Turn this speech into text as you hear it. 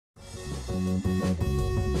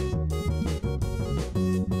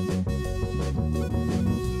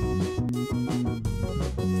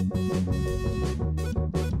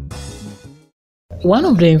One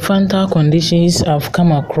of the infantile conditions I've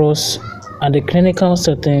come across at the clinical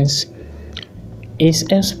settings is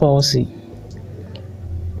palsy.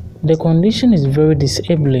 The condition is very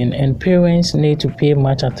disabling and parents need to pay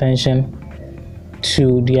much attention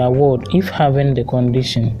to their ward if having the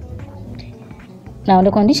condition. Now,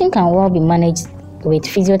 the condition can well be managed with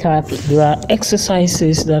physiotherapy. There are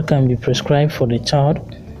exercises that can be prescribed for the child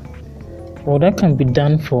or that can be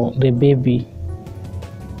done for the baby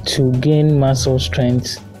to gain muscle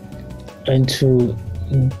strength and to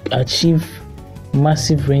achieve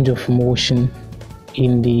massive range of motion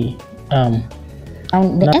in the arm.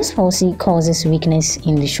 The palsy causes weakness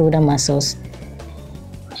in the shoulder muscles,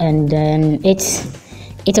 and then it's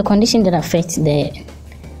a condition that affects the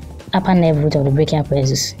upper nerve root of the brachial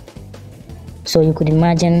plexus. So you could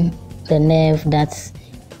imagine the nerve that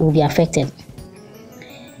will be affected.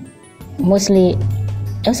 Mostly,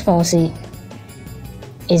 palsy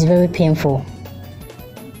is very painful,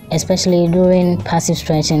 especially during passive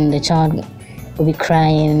stretching. The child will be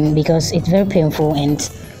crying because it's very painful, and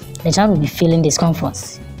the child will be feeling discomfort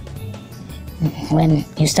when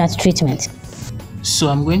you start treatment. So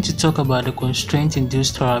I'm going to talk about the constraint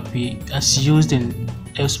induced therapy as used in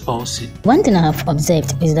palsy. One thing I have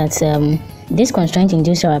observed is that this constraint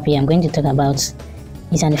induced therapy I'm going to talk about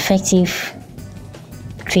is an effective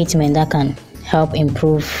treatment that can help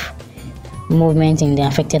improve movement in the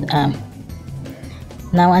affected arm.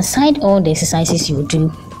 Now, aside all the exercises you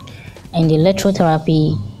do and the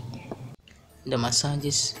electrotherapy, the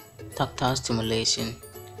massages, tactile stimulation,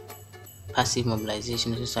 passive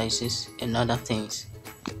mobilization exercises, and other things.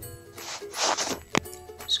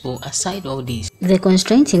 So aside all these, the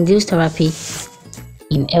constraint induced therapy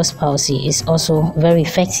in palsy is also very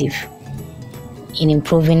effective in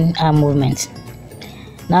improving arm movement.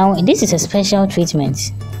 Now, this is a special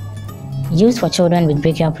treatment used for children with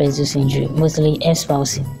brachial plexus injury, mostly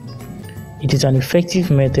palsy. It is an effective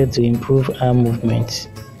method to improve arm movement.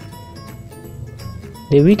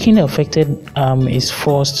 The weakened affected arm is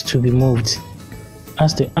forced to be moved,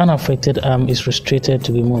 as the unaffected arm is restricted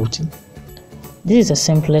to be moved. This is the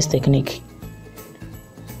simplest technique.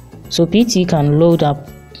 So PT can load up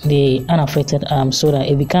the unaffected arm so that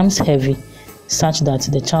it becomes heavy, such that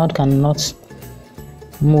the child cannot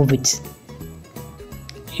move it.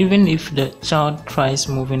 Even if the child tries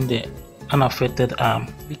moving the unaffected arm,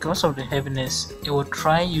 because of the heaviness, it will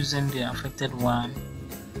try using the affected one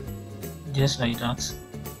just like that,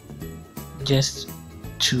 just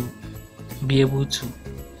to be able to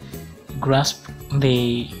grasp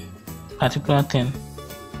the particular thing.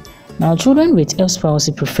 Now, children with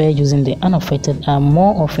palsy prefer using the unaffected arm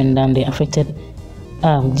more often than the affected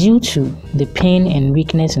arm due to the pain and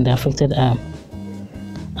weakness in the affected arm,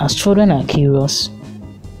 as children are curious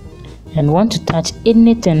and want to touch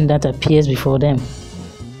anything that appears before them.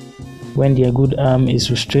 When their good arm is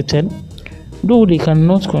restricted, though they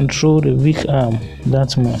cannot control the weak arm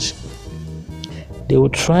that much, they will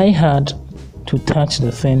try hard to touch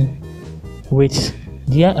the thing with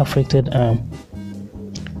their affected arm.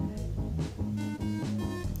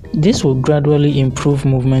 This will gradually improve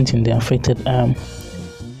movement in the affected arm